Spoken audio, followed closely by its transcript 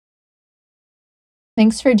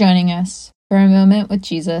Thanks for joining us for a moment with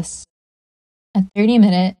Jesus, a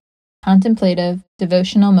 30-minute contemplative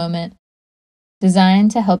devotional moment designed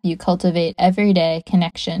to help you cultivate everyday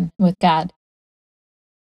connection with God.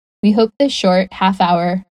 We hope this short half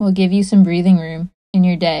hour will give you some breathing room in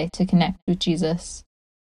your day to connect with Jesus.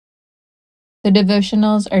 The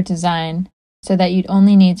devotionals are designed so that you'd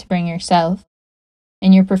only need to bring yourself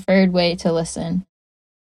and your preferred way to listen.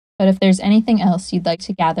 But if there's anything else you'd like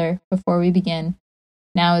to gather before we begin,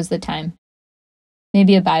 now is the time.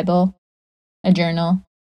 Maybe a Bible, a journal,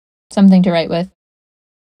 something to write with,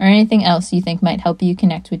 or anything else you think might help you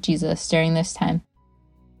connect with Jesus during this time.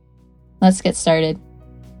 Let's get started.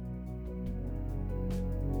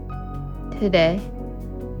 Today,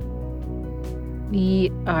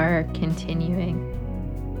 we are continuing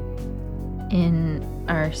in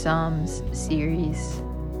our Psalms series,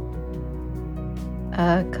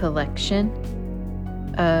 a collection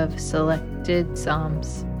of selected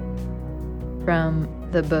Psalms from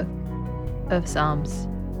the book of Psalms.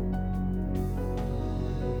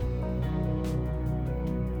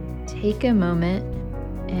 Take a moment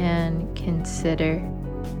and consider,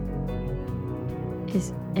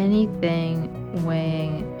 is anything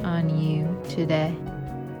weighing on you today?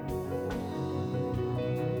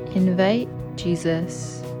 Invite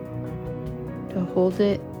Jesus to hold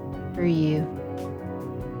it for you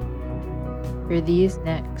for these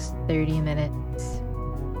next 30 minutes.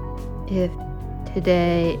 If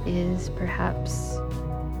today is perhaps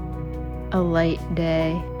a light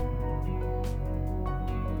day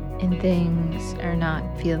and things are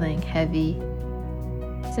not feeling heavy,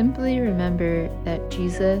 simply remember that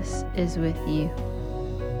Jesus is with you.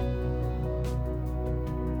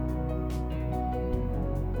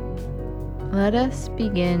 Let us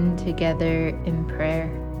begin together in prayer.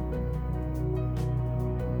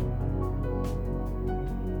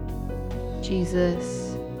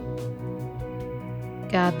 Jesus,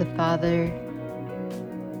 God the Father,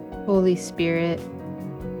 Holy Spirit,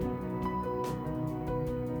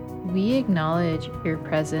 we acknowledge your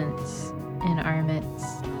presence in our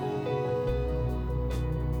midst.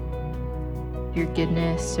 Your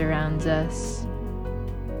goodness surrounds us.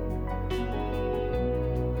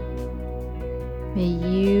 May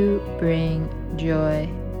you bring joy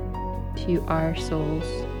to our souls.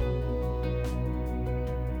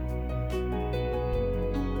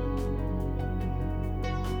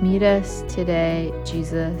 Meet us today,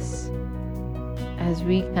 Jesus, as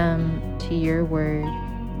we come to your word.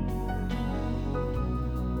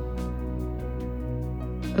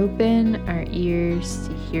 Open our ears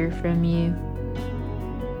to hear from you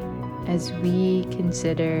as we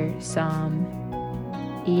consider Psalm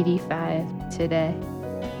 85 today.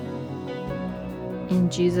 In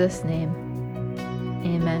Jesus' name,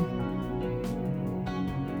 amen.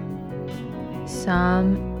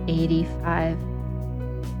 Psalm 85.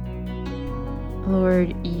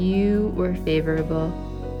 Lord, you were favorable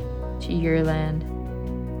to your land.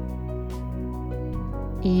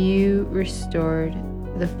 You restored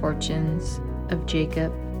the fortunes of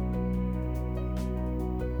Jacob.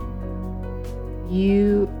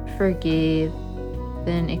 You forgave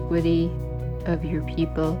the iniquity of your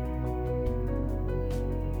people.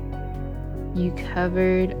 You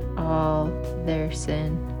covered all their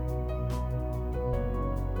sin.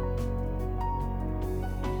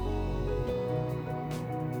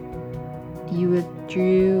 You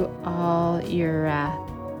withdrew all your wrath.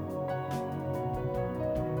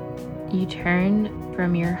 You turned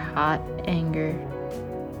from your hot anger.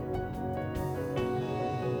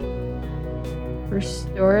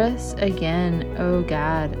 Restore us again, O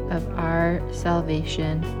God of our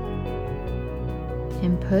salvation,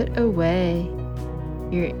 and put away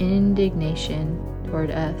your indignation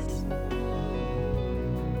toward us.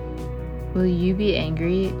 Will you be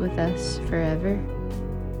angry with us forever?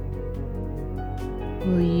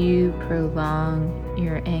 Will you prolong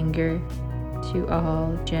your anger to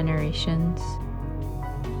all generations?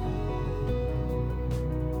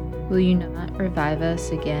 Will you not revive us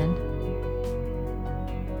again,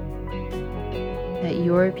 that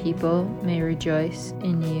your people may rejoice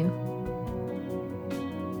in you?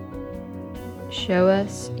 Show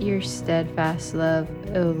us your steadfast love,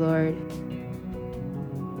 O Lord,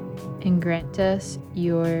 and grant us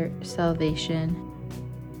your salvation.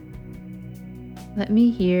 Let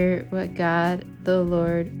me hear what God the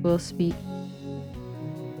Lord will speak,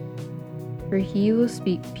 for he will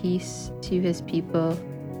speak peace to his people,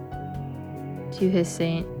 to his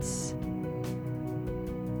saints.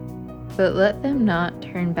 But let them not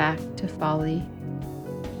turn back to folly.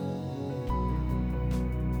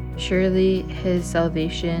 Surely his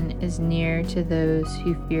salvation is near to those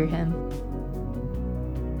who fear him,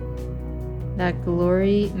 that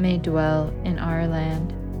glory may dwell in our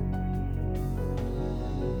land.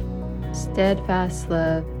 Steadfast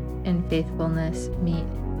love and faithfulness meet.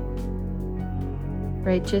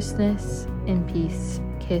 Righteousness and peace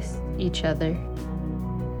kiss each other.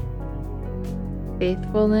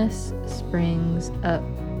 Faithfulness springs up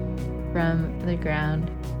from the ground,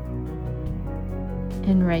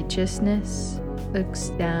 and righteousness looks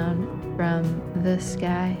down from the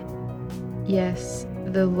sky. Yes,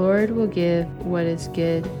 the Lord will give what is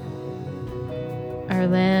good. Our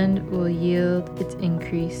land will yield its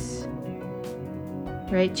increase.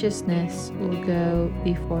 Righteousness will go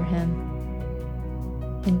before him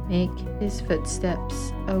and make his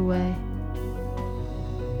footsteps a way.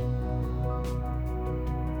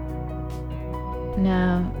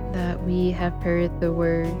 Now that we have heard the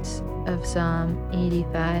words of Psalm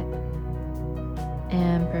 85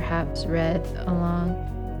 and perhaps read along,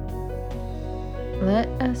 let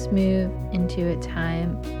us move into a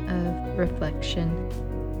time of reflection.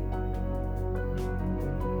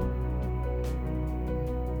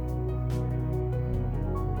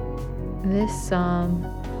 This psalm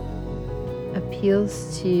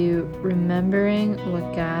appeals to remembering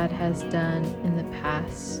what God has done in the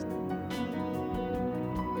past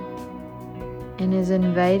and is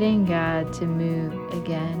inviting God to move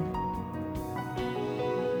again.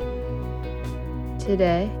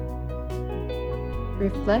 Today,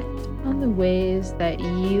 reflect on the ways that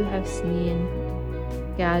you have seen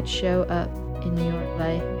God show up in your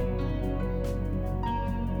life.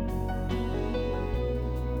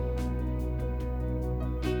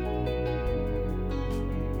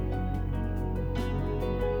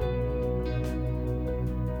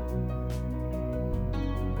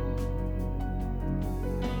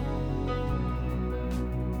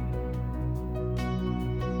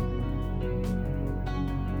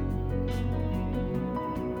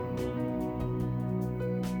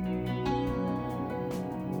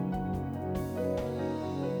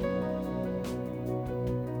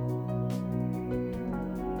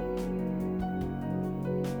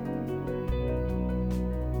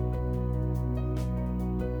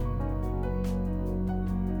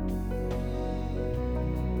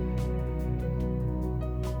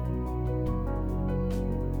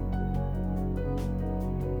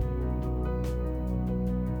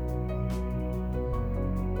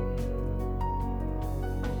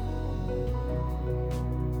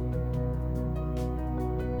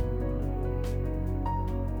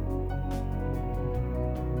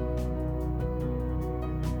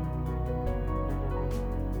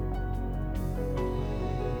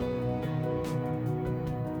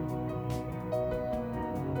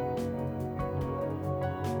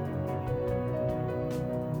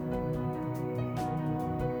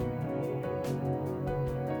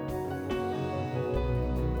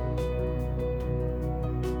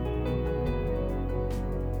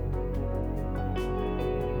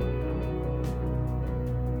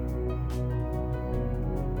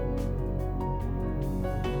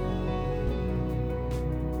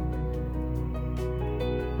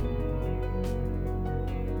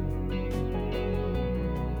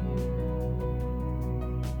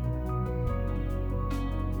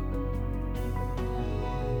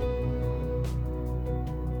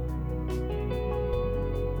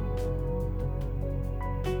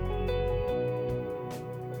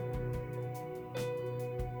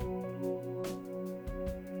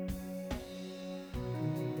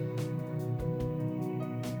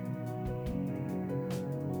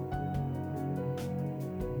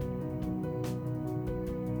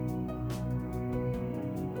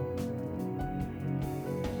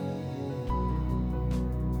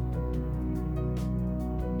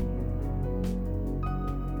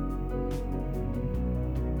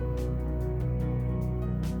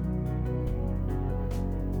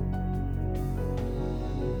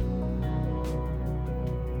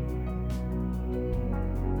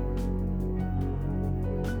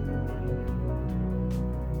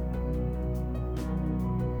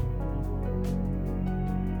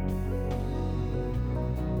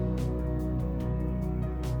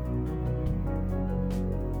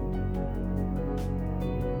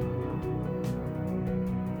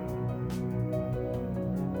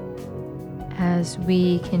 As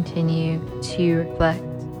we continue to reflect,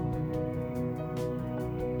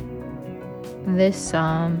 this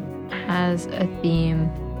psalm has a theme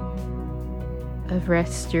of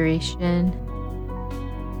restoration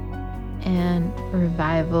and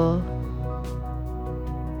revival.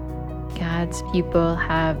 God's people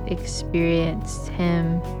have experienced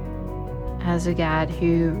Him as a God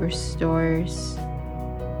who restores.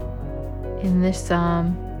 In this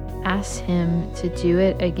psalm, ask Him to do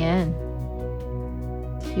it again.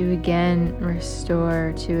 to again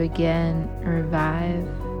restore, to again revive?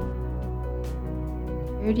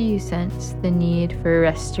 Where do you sense the need for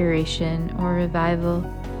restoration or revival?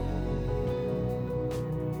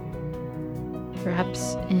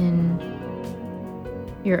 Perhaps in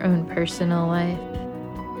your own personal life,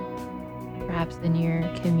 perhaps in your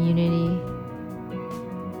community,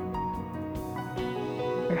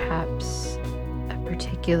 perhaps a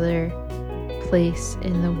particular place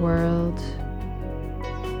in the world.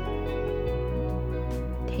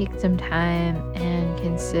 Take some time and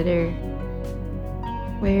consider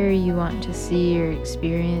where you want to see or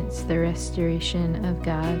experience the restoration of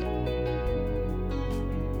God.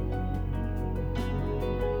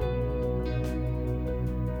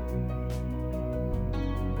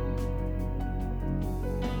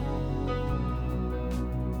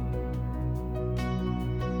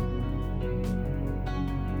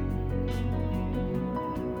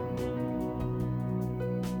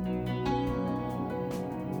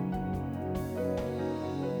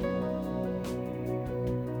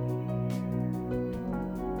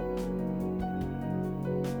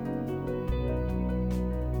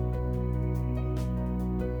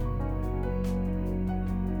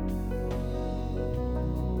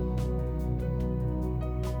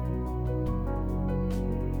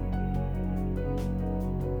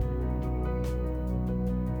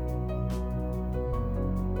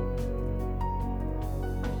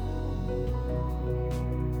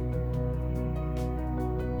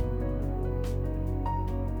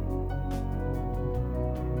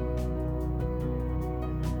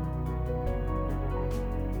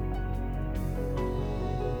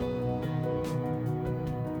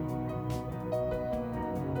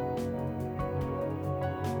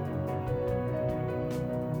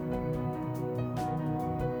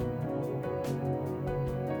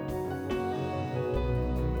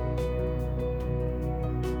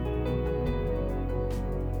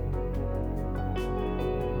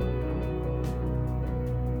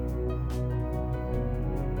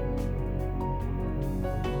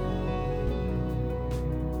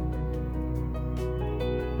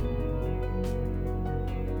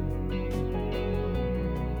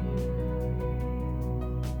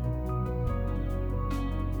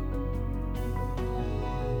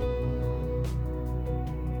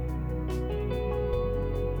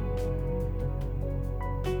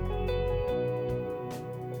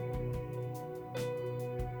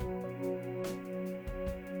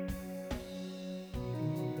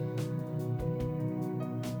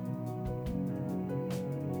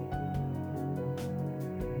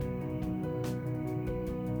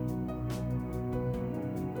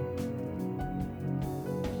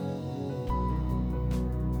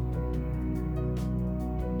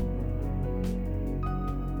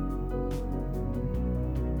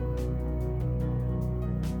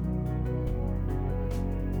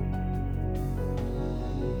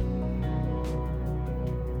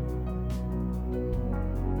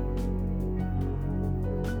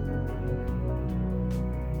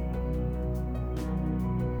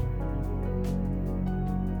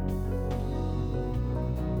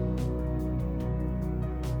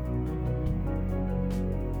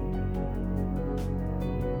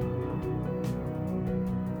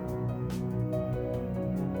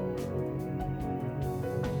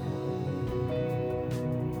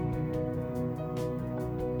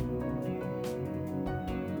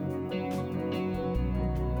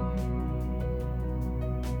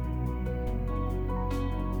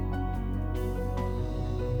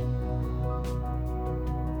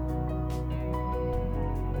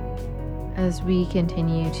 As we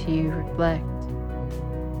continue to reflect,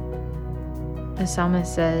 the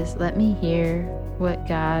psalmist says, "Let me hear what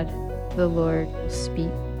God, the Lord, will speak."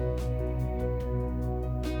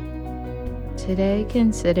 Today,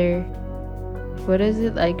 consider, what is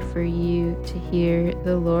it like for you to hear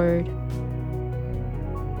the Lord?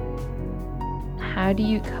 How do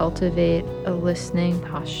you cultivate a listening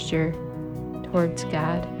posture towards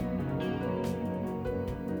God?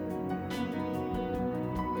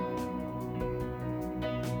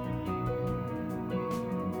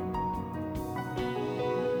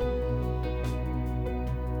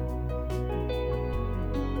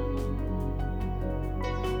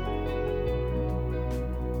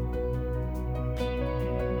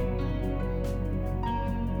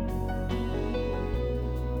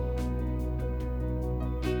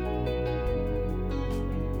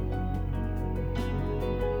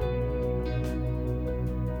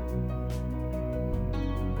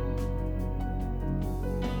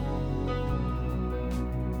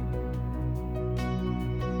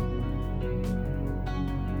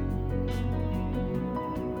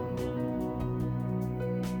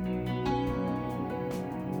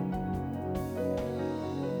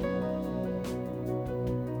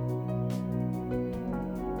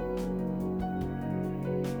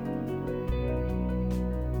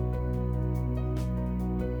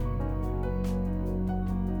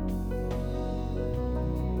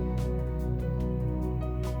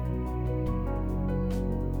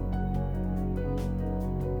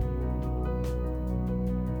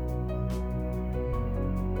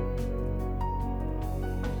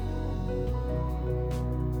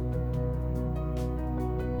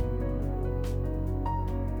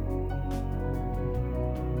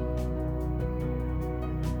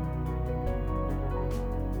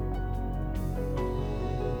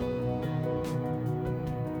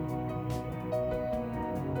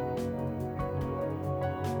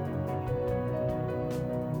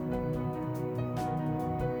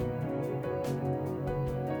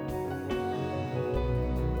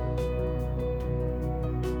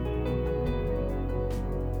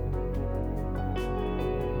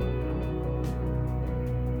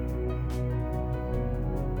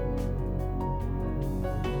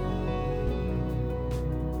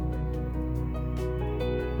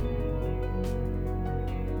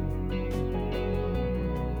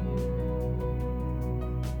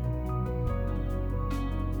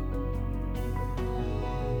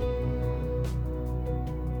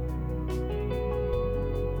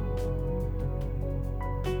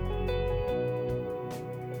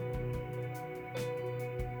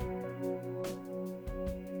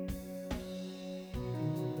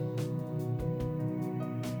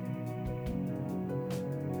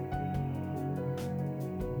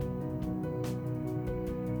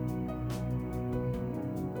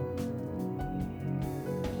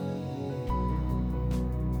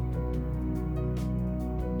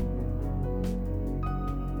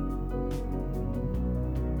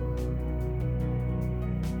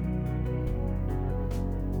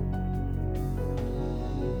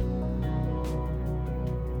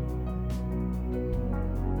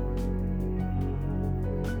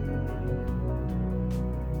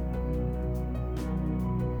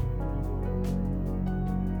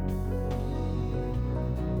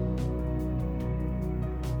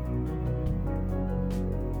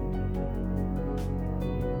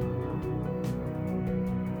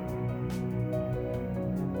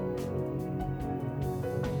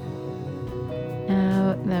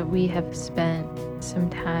 that we have spent some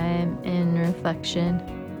time in reflection,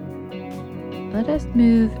 let us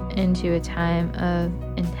move into a time of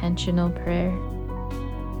intentional prayer.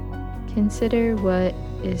 Consider what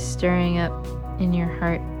is stirring up in your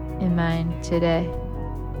heart and mind today.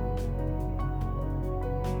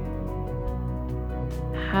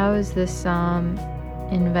 How is this psalm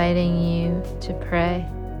inviting you to pray?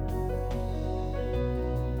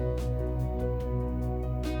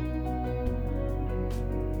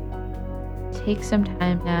 Take some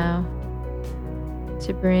time now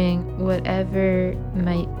to bring whatever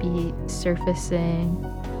might be surfacing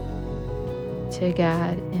to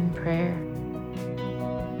God in prayer.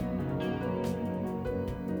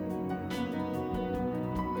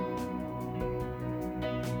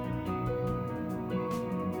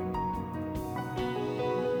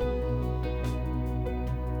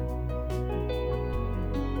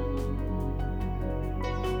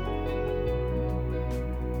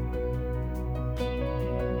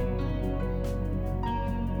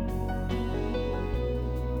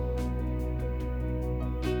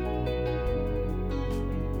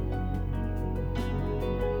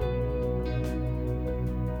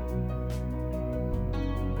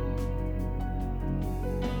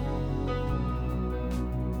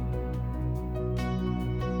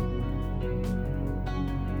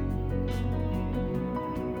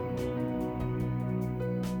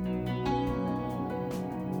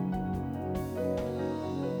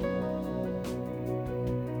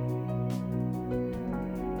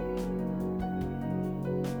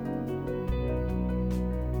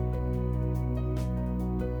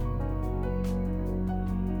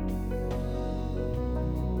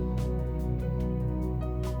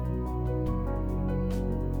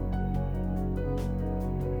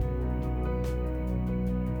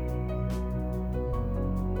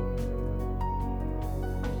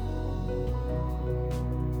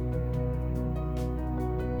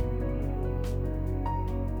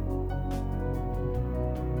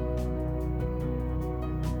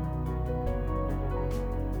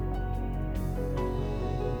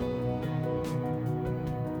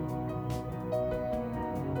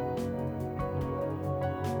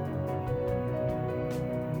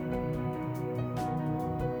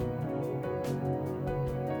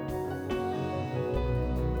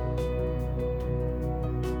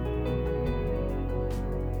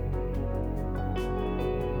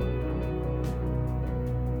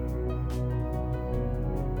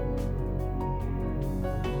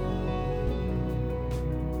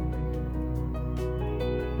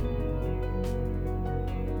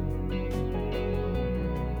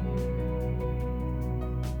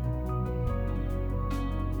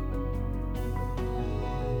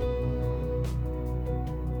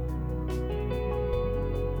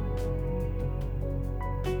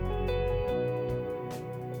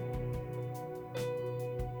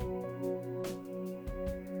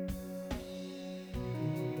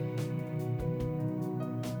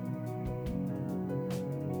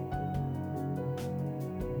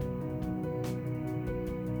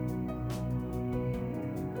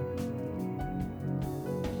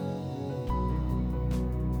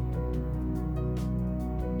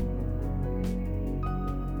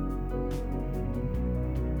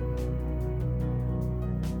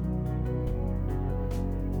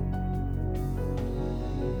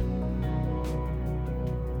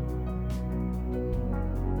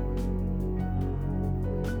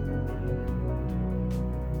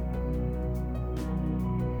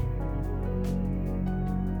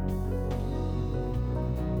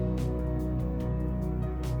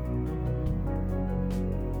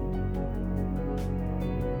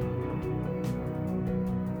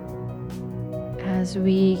 As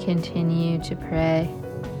we continue to pray,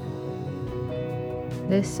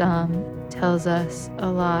 this psalm tells us a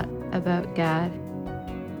lot about God,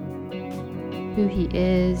 who He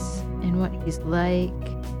is and what He's like,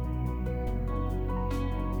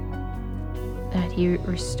 that He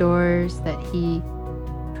restores, that He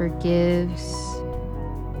forgives,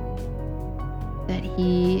 that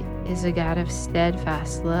He is a God of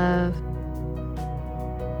steadfast love,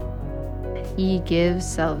 that He gives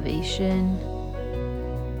salvation,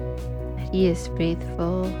 that He is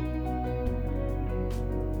faithful.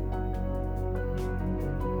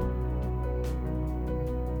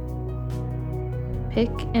 Pick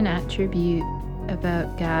an attribute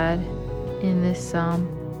about God in this psalm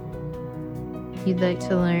you'd like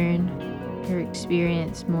to learn or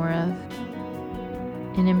experience more of.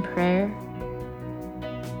 And in prayer,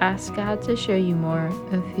 ask God to show you more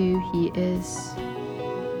of who He is.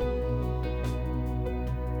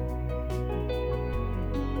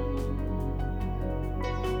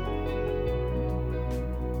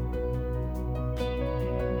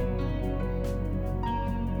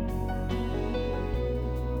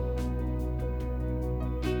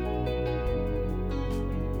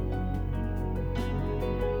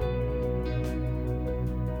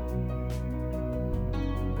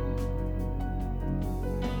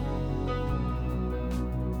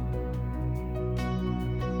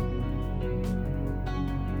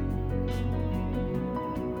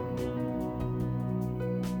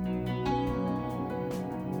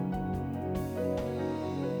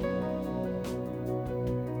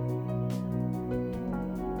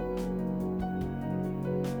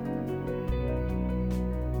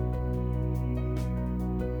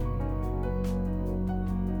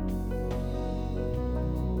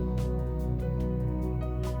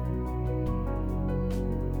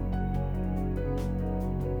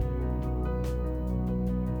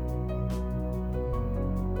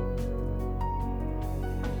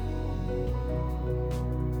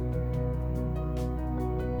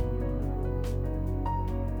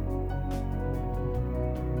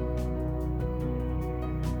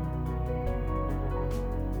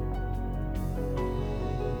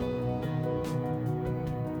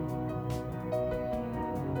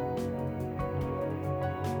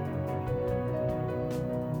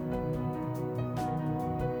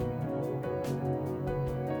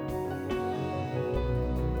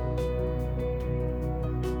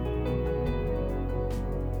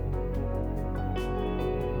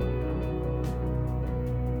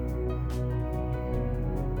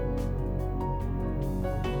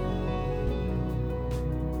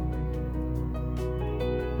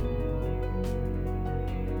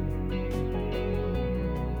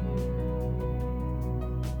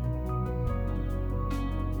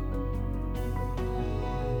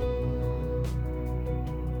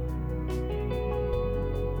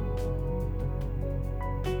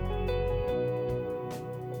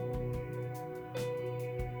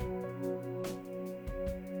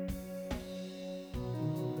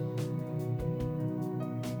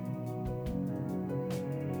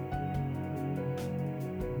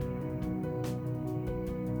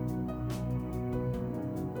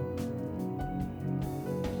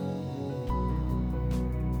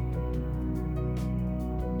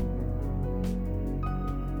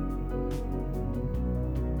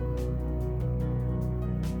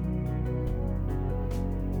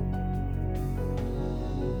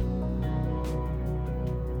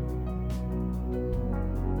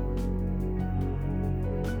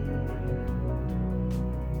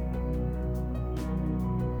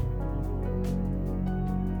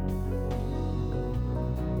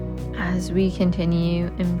 As we continue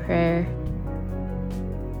in prayer,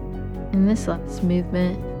 in this last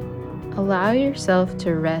movement, allow yourself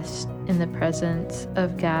to rest in the presence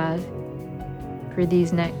of God for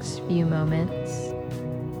these next few moments.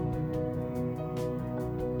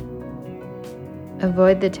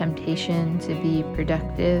 Avoid the temptation to be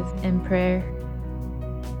productive in prayer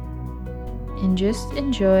and just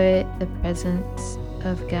enjoy the presence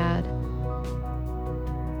of God.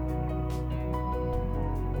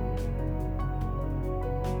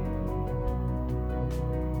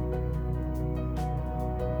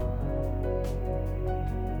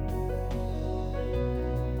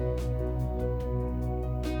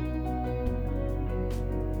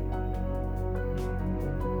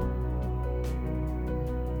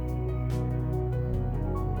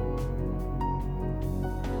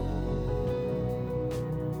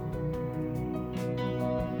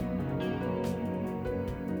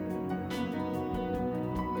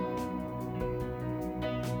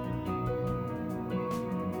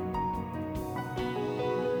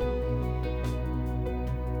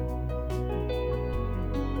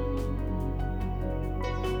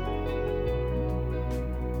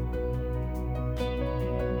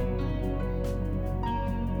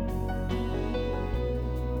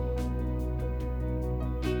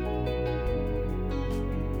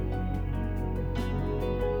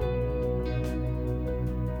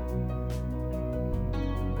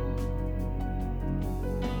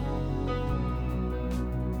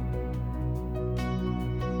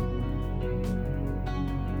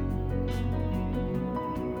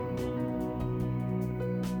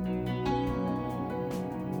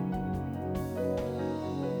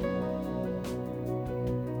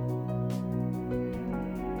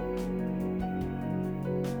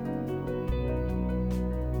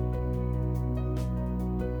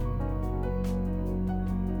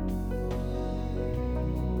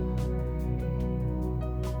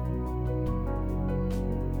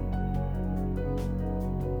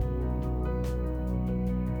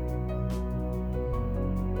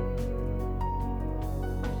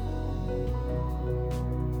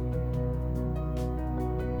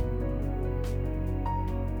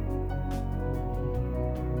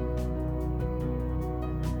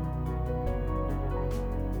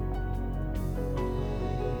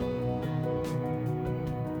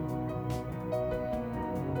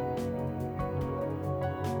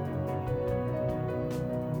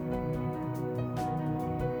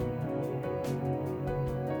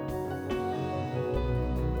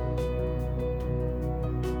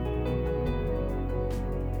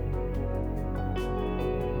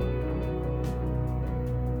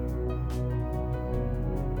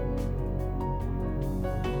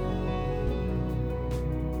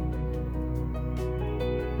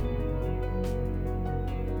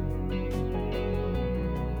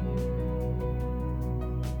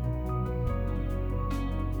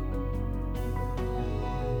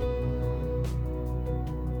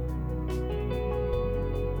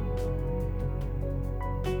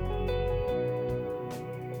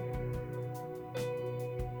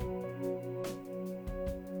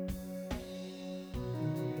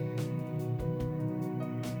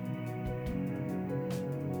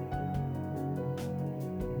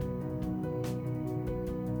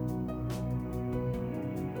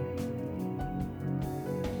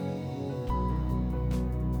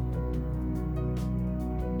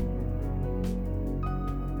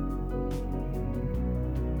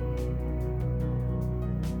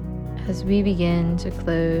 As we begin to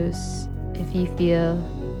close, if you feel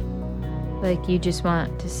like you just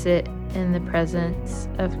want to sit in the presence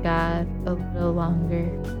of God a little longer,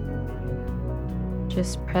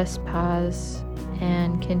 just press pause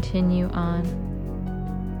and continue on.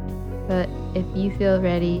 But if you feel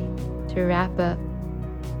ready to wrap up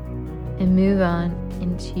and move on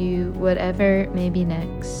into whatever may be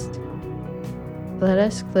next, let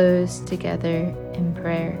us close together in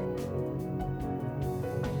prayer.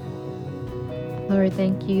 Lord,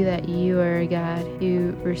 thank you that you are a God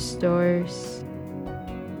who restores,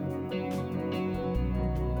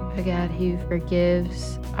 a God who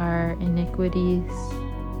forgives our iniquities.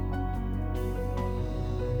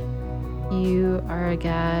 You are a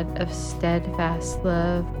God of steadfast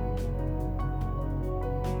love.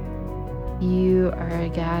 You are a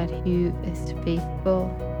God who is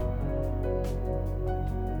faithful.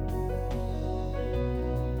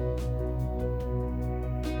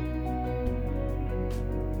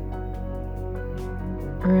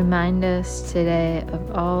 Remind us today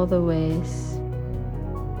of all the ways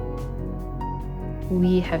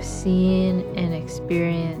we have seen and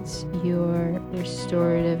experienced your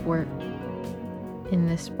restorative work in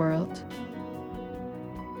this world.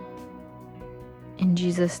 In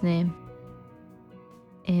Jesus' name,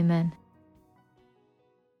 amen.